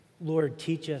Lord,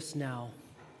 teach us now.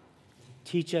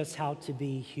 Teach us how to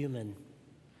be human.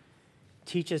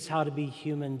 Teach us how to be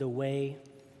human the way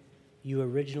you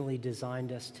originally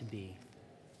designed us to be.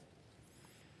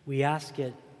 We ask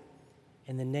it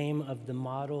in the name of the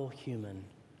model human,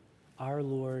 our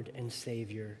Lord and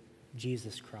Savior,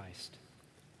 Jesus Christ.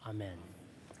 Amen.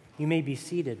 You may be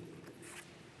seated.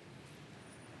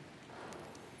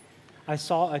 I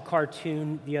saw a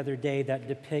cartoon the other day that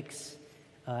depicts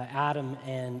Adam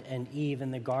and Eve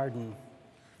in the garden,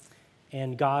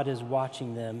 and God is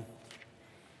watching them,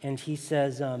 and he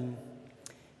says,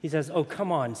 "Oh,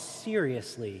 come on,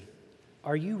 seriously,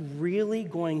 are you really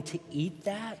going to eat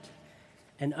that?"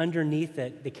 And underneath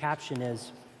it, the caption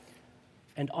is,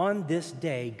 "And on this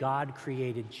day, God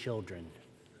created children."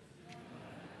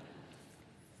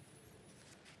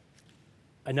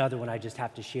 Another one I just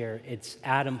have to share, it's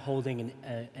Adam holding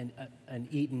an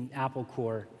eaten apple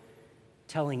core,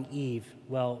 telling Eve,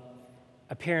 well,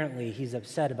 apparently he's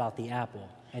upset about the apple,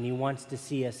 and he wants to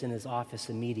see us in his office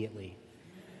immediately.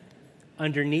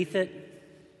 Underneath it,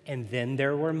 and then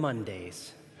there were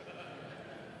Mondays.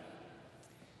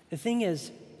 The thing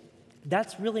is,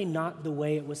 that's really not the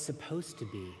way it was supposed to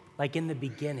be, like in the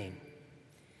beginning.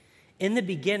 In the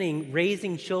beginning,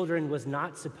 raising children was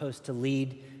not supposed to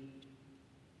lead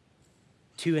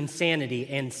to insanity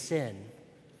and sin.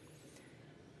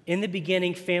 In the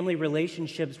beginning, family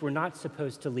relationships were not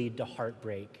supposed to lead to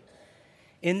heartbreak.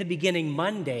 In the beginning,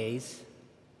 Mondays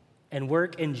and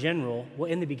work in general, well,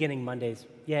 in the beginning, Mondays,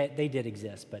 yeah, they did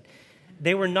exist, but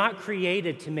they were not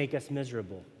created to make us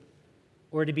miserable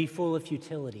or to be full of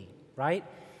futility, right?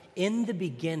 In the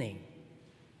beginning,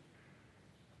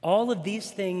 all of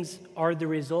these things are the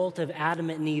result of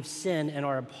Adam and Eve's sin and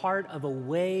are a part of a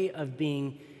way of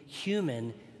being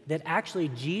human that actually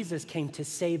Jesus came to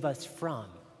save us from.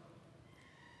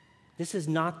 This is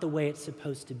not the way it's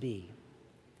supposed to be.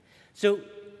 So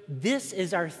this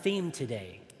is our theme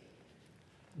today,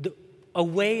 a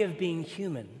way of being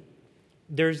human.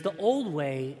 There's the old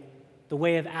way, the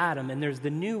way of Adam, and there's the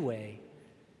new way,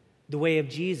 the way of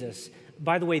Jesus.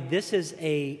 By the way,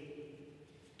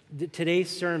 today's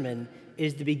sermon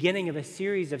is the beginning of a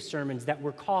series of sermons that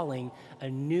we're calling A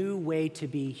New Way to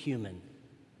Be Human.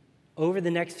 Over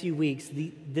the next few weeks,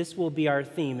 this will be our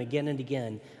theme again and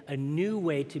again, a new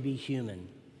way to be human.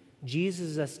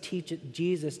 Jesus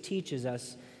teaches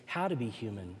us how to be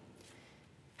human.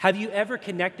 Have you ever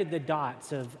connected the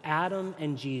dots of Adam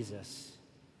and Jesus?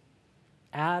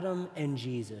 Adam and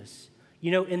Jesus.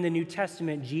 You know, in the New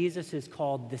Testament, Jesus is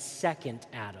called the second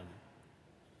Adam,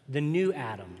 the new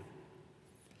Adam.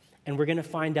 And we're going to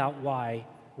find out why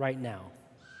right now.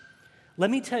 Let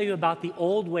me tell you about the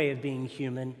old way of being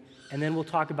human, and then we'll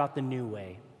talk about the new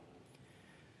way.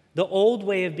 The old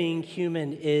way of being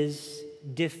human is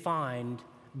defined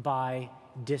by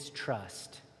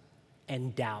distrust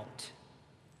and doubt,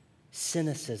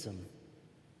 cynicism.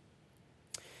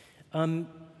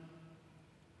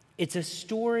 It's a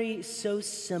story so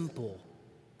simple,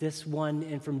 this one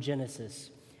and from Genesis,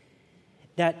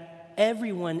 that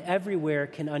everyone everywhere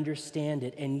can understand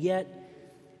it, and yet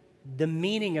the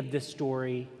meaning of this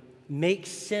story makes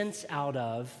sense out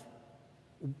of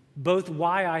both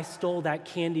why I stole that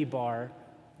candy bar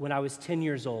when I was 10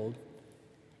 years old,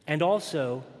 and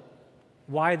also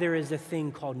why there is a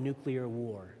thing called nuclear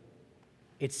war.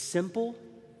 It's simple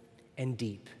and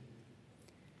deep.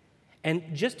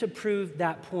 And just to prove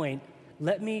that point,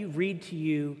 let me read to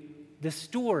you the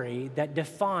story that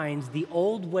defines the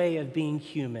old way of being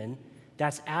human.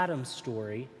 That's Adam's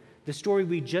story, the story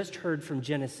we just heard from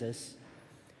Genesis,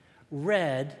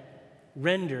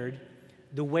 rendered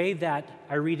the way that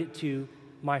I read it to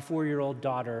my 4-year-old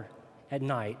daughter at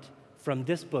night from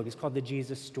this book. It's called the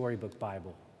Jesus Storybook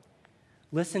Bible.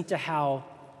 Listen to how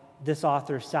this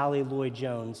author, Sally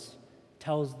Lloyd-Jones,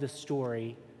 tells the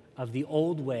story of the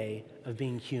old way of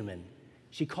being human.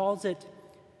 She calls it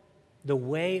the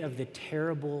way of the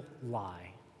terrible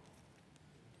lie.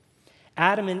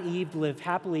 Adam and Eve lived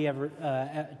happily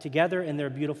together in their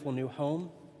beautiful new home.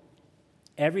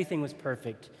 Everything was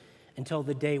perfect until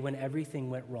the day when everything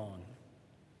went wrong.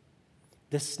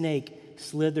 The snake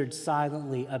slithered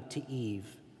silently up to Eve.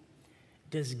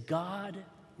 Does God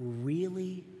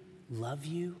really love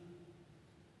you?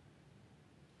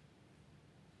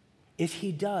 If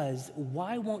he does,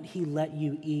 why won't he let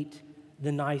you eat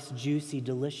the nice, juicy,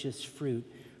 delicious fruit?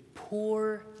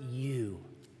 Poor you.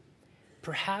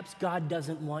 Perhaps God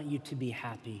doesn't want you to be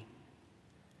happy.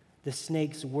 The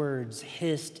snake's words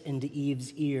hissed into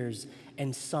Eve's ears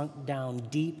and sunk down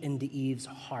deep into Eve's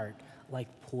heart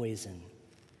like poison.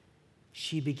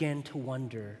 She began to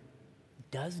wonder,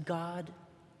 does God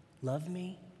love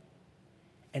me?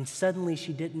 And suddenly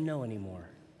she didn't know anymore.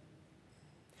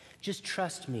 Just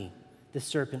trust me, the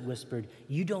serpent whispered.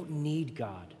 You don't need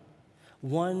God.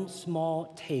 One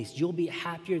small taste, you'll be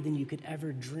happier than you could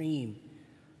ever dream.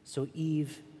 So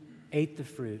Eve ate the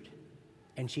fruit,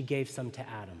 and she gave some to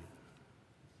Adam.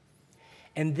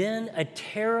 And then a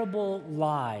terrible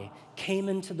lie came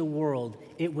into the world.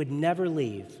 It would never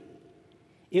leave.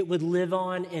 It would live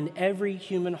on in every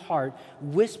human heart,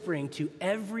 whispering to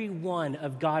every one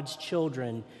of God's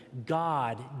children,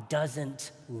 God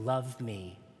doesn't love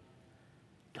me.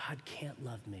 God can't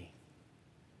love me.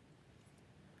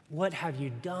 What have you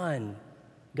done?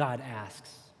 God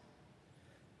asks.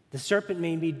 The serpent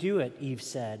made me do it, Eve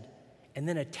said. And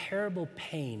then a terrible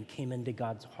pain came into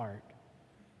God's heart.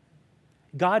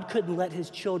 God couldn't let his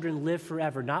children live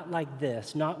forever, not like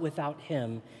this, not without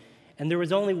him. And there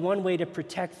was only one way to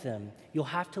protect them. You'll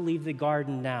have to leave the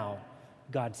garden now,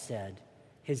 God said,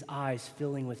 his eyes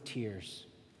filling with tears.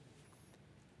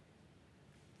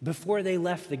 Before they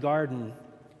left the garden,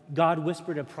 God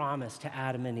whispered a promise to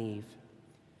Adam and Eve.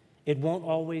 It won't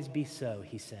always be so,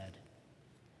 he said.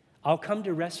 I'll come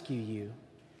to rescue you,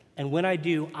 and when I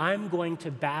do, I'm going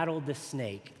to battle the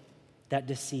snake that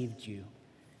deceived you.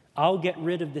 I'll get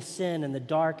rid of the sin and the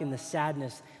dark and the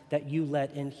sadness that you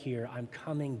let in here. I'm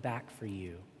coming back for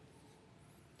you.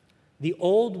 The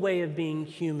old way of being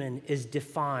human is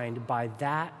defined by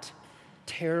that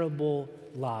terrible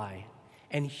lie.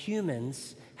 And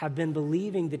humans have been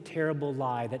believing the terrible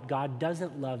lie that God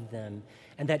doesn't love them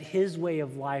and that his way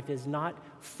of life is not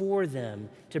for them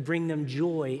to bring them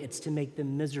joy, it's to make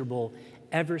them miserable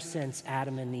ever since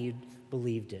Adam and Eve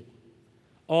believed it.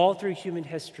 All through human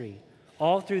history,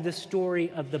 all through the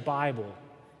story of the Bible,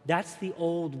 that's the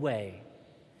old way.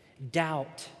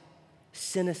 Doubt,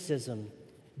 cynicism,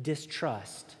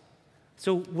 distrust.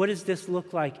 So what does this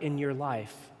look like in your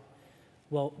life?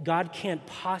 Well, God can't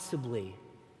possibly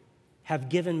have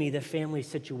given me the family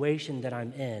situation that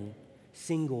I'm in,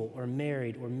 single or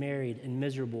married and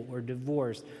miserable or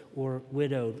divorced or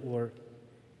widowed, or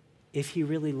if he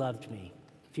really loved me.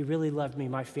 If he really loved me,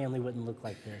 my family wouldn't look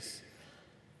like this.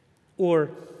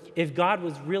 Or if God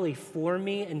was really for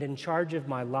me and in charge of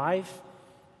my life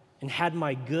and had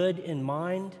my good in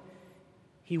mind,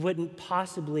 he wouldn't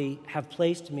possibly have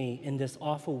placed me in this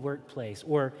awful workplace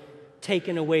or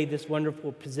taken away this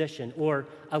wonderful position or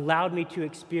allowed me to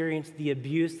experience the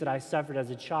abuse that I suffered as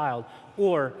a child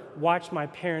or watch my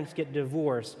parents get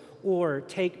divorced or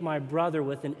take my brother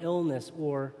with an illness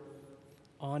or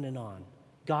on and on.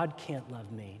 God can't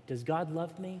love me. Does God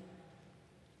love me?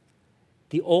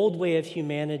 The old way of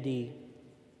humanity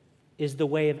is the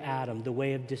way of Adam, the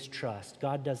way of distrust.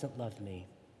 God doesn't love me.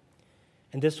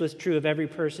 And this was true of every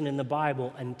person in the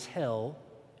Bible until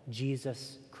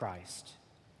Jesus Christ.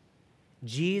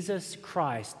 Jesus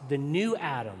Christ, the new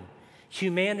Adam,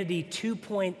 humanity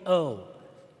 2.0,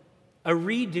 a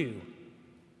redo.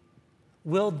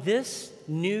 Will this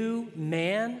new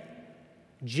man,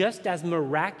 just as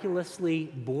miraculously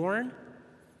born,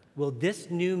 will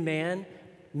this new man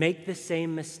make the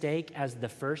same mistake as the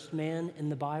first man in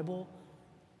the Bible?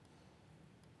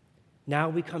 Now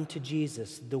we come to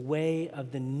Jesus, the way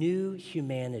of the new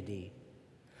humanity.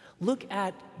 Look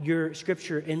at your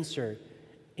scripture insert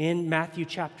in Matthew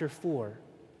chapter 4.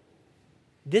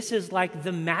 This is like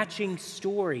the matching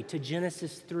story to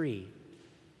Genesis 3.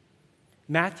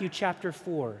 Matthew chapter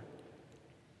 4.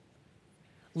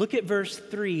 Look at verse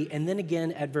 3 and then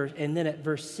again at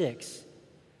verse 6.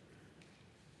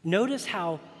 Notice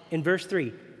how in verse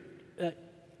 3,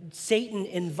 Satan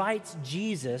invites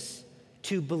Jesus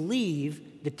to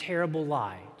believe the terrible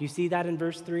lie. Do you see that in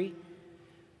verse 3?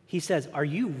 He says, "Are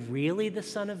you really the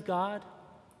Son of God?"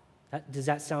 Does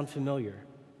that sound familiar?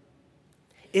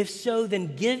 If so,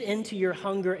 then give in to your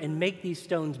hunger and make these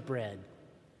stones bread.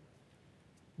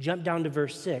 Jump down to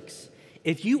verse 6.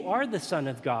 If you are the Son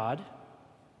of God,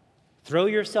 throw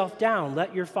yourself down.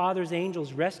 Let your Father's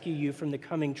angels rescue you from the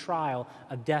coming trial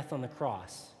of death on the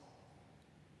cross.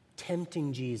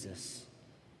 Tempting Jesus.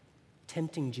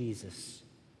 Tempting Jesus.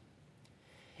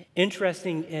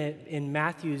 Interesting in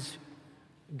Matthew's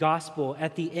gospel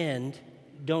at the end,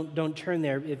 don't turn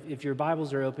there if your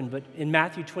Bibles are open, but in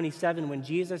Matthew 27, when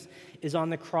Jesus is on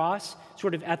the cross,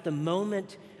 sort of at the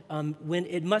moment when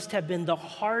it must have been the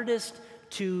hardest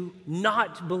to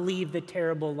not believe the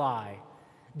terrible lie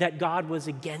that God was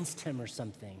against him or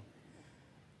something.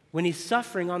 When he's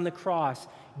suffering on the cross,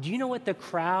 do you know what the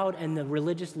crowd and the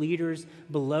religious leaders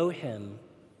below him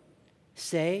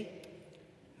say?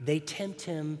 They tempt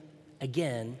him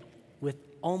again with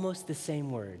almost the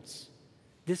same words.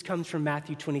 This comes from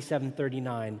Matthew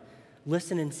 27:39.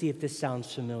 Listen and see if this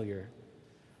sounds familiar.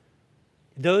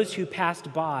 Those who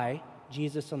passed by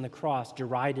Jesus on the cross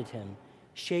derided him,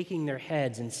 shaking their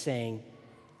heads and saying,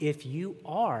 "If you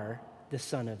are the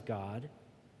Son of God,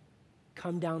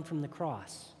 come down from the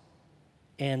cross."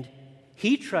 And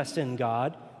he trusts in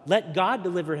God. Let God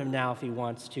deliver him now if he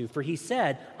wants to, for he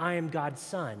said, "I am God's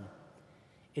son."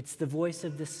 It's the voice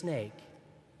of the snake,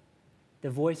 the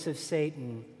voice of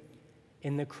Satan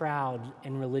in the crowd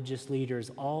and religious leaders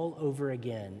all over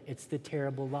again. It's the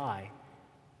terrible lie.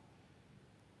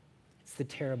 It's the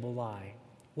terrible lie.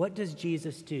 What does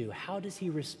Jesus do? How does he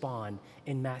respond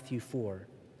in Matthew 4?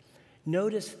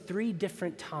 Notice 3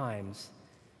 different times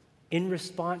in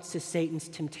response to Satan's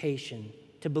temptation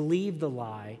to believe the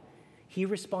lie, he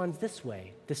responds this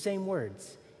way, the same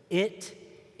words. It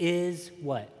is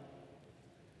what?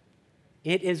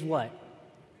 It is what?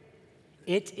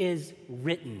 It is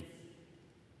written.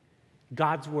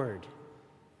 God's word.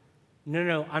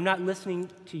 No, I'm not listening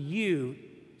to you,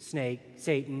 snake,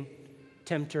 Satan,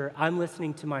 tempter. I'm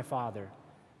listening to my Father.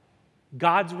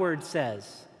 God's word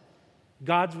says.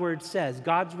 God's word says.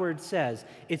 God's word says.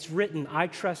 It's written. I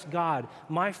trust God.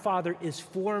 My Father is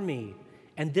for me.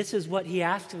 And this is what he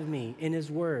asked of me in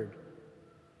his word.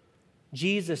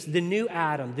 Jesus, the new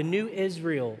Adam, the new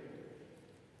Israel.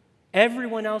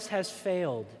 Everyone else has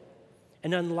failed.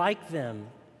 And unlike them,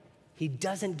 he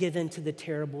doesn't give in to the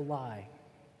terrible lie.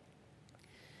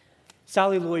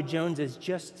 Sally Lloyd-Jones is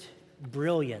just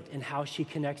brilliant in how she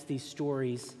connects these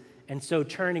stories. And so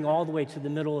turning all the way to the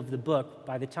middle of the book,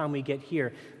 by the time we get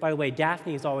here, by the way,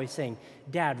 Daphne is always saying,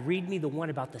 "Dad, read me the one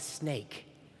about the snake."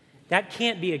 That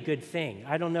can't be a good thing.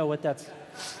 I don't know what that's...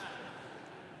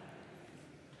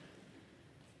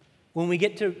 When we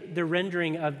get to the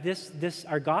rendering of this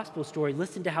our gospel story,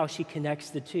 listen to how she connects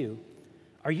the two.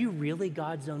 "Are you really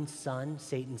God's own son?"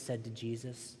 Satan said to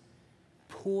Jesus.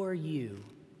 "Poor you.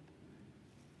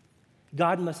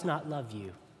 God must not love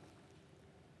you.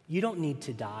 You don't need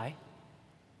to die.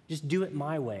 Just do it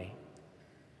my way."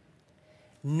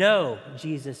 "No,"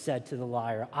 Jesus said to the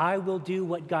liar, "I will do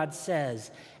what God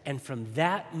says." And from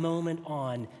that moment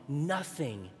on,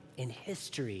 nothing in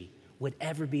history would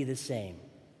ever be the same.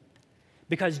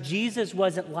 Because Jesus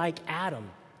wasn't like Adam.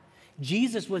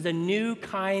 Jesus was a new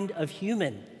kind of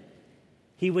human.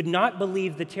 He would not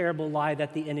believe the terrible lie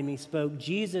that the enemy spoke.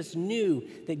 Jesus knew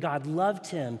that God loved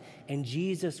him, and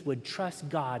Jesus would trust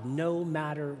God no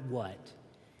matter what.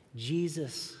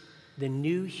 Jesus, the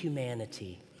new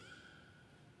humanity.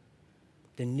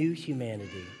 The new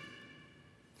humanity.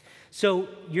 So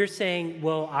you're saying,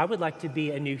 well, I would like to be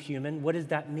a new human. What does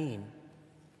that mean?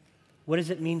 What does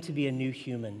it mean to be a new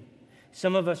human?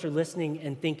 Some of us are listening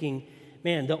and thinking,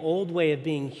 man, the old way of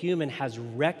being human has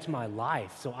wrecked my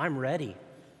life, so I'm ready.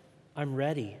 I'm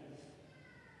ready.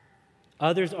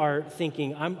 Others are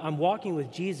thinking, I'm walking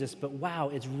with Jesus, but wow,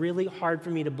 it's really hard for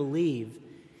me to believe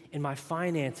in my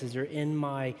finances or in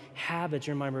my habits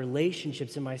or in my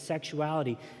relationships, in my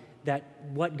sexuality, that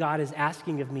what God is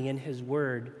asking of me in his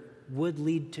word would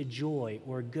lead to joy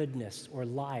or goodness or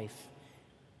life.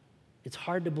 It's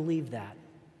hard to believe that.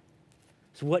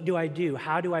 So what do I do?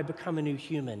 How do I become a new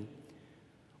human?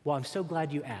 Well, I'm so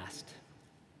glad you asked.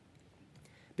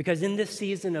 Because in this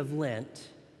season of Lent,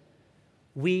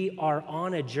 we are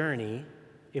on a journey,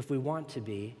 if we want to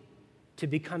be, to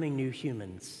becoming new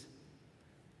humans.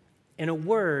 In a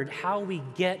word, how we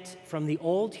get from the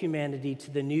old humanity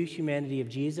to the new humanity of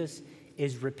Jesus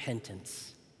is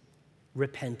repentance.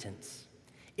 Repentance.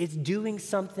 It's doing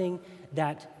something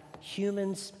that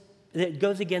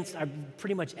goes against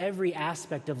pretty much every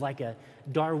aspect of like a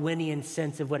Darwinian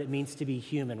sense of what it means to be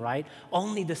human, right?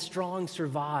 Only the strong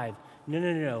survive.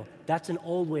 No. That's an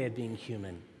old way of being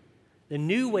human. The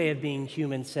new way of being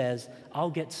human says, I'll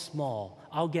get small,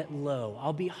 I'll get low,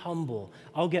 I'll be humble,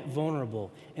 I'll get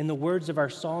vulnerable. In the words of our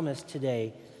psalmist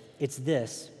today, it's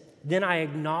this: "Then I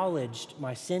acknowledged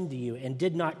my sin to you and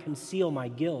did not conceal my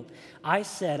guilt. I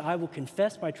said, I will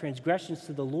confess my transgressions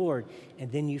to the Lord,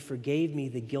 and then you forgave me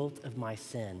the guilt of my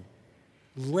sin."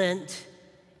 Lent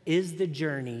is the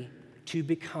journey to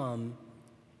become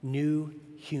new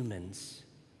humans.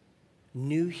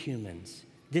 New humans.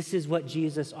 This is what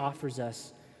Jesus offers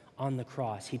us on the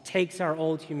cross. He takes our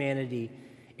old humanity,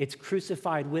 it's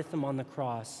crucified with him on the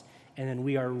cross, and then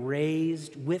we are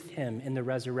raised with him in the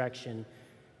resurrection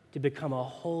to become a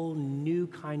whole new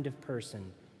kind of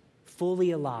person,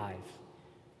 fully alive.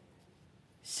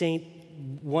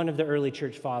 One of the early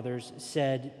church fathers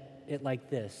said it like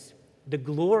this: "The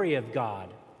glory of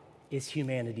God is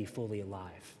humanity fully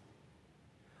alive."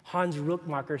 Hans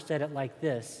Rookmacher said it like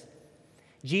this: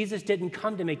 "Jesus didn't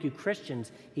come to make you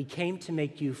Christians, he came to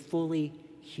make you fully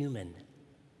human,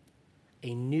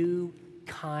 a new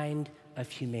kind of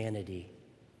humanity.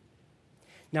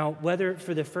 Now, whether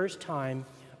for the first time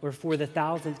or for the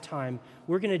 1,000th time,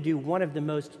 we're going to do one of the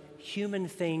most human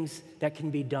things that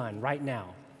can be done right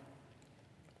now.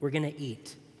 We're going to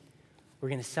eat. We're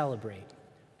going to celebrate.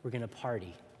 We're going to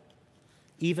party.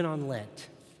 Even on Lent.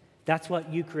 That's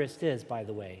what Eucharist is, by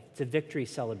the way. It's a victory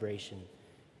celebration.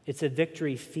 It's a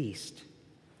victory feast.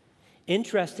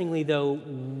 Interestingly, though,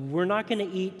 we're not going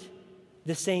to eat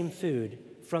the same food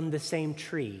from the same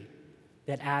tree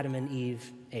that Adam and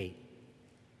Eve ate.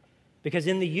 Because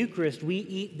in the Eucharist, we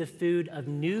eat the food of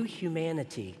new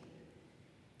humanity,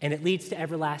 and it leads to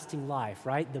everlasting life,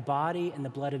 right? The body and the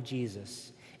blood of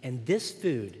Jesus. And this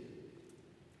food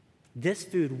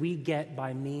we get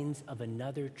by means of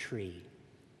another tree,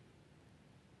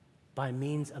 by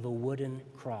means of a wooden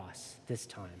cross this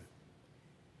time.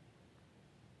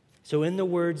 So in the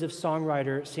words of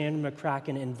songwriter Sandra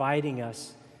McCracken inviting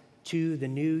us to the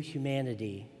new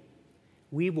humanity,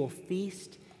 we will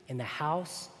feast in the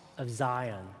house of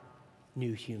Zion,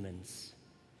 new humans.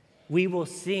 We will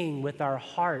sing with our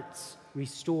hearts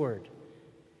restored.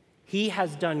 He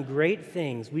has done great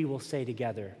things, we will say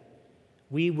together.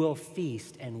 We will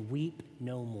feast and weep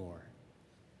no more.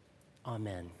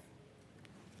 Amen.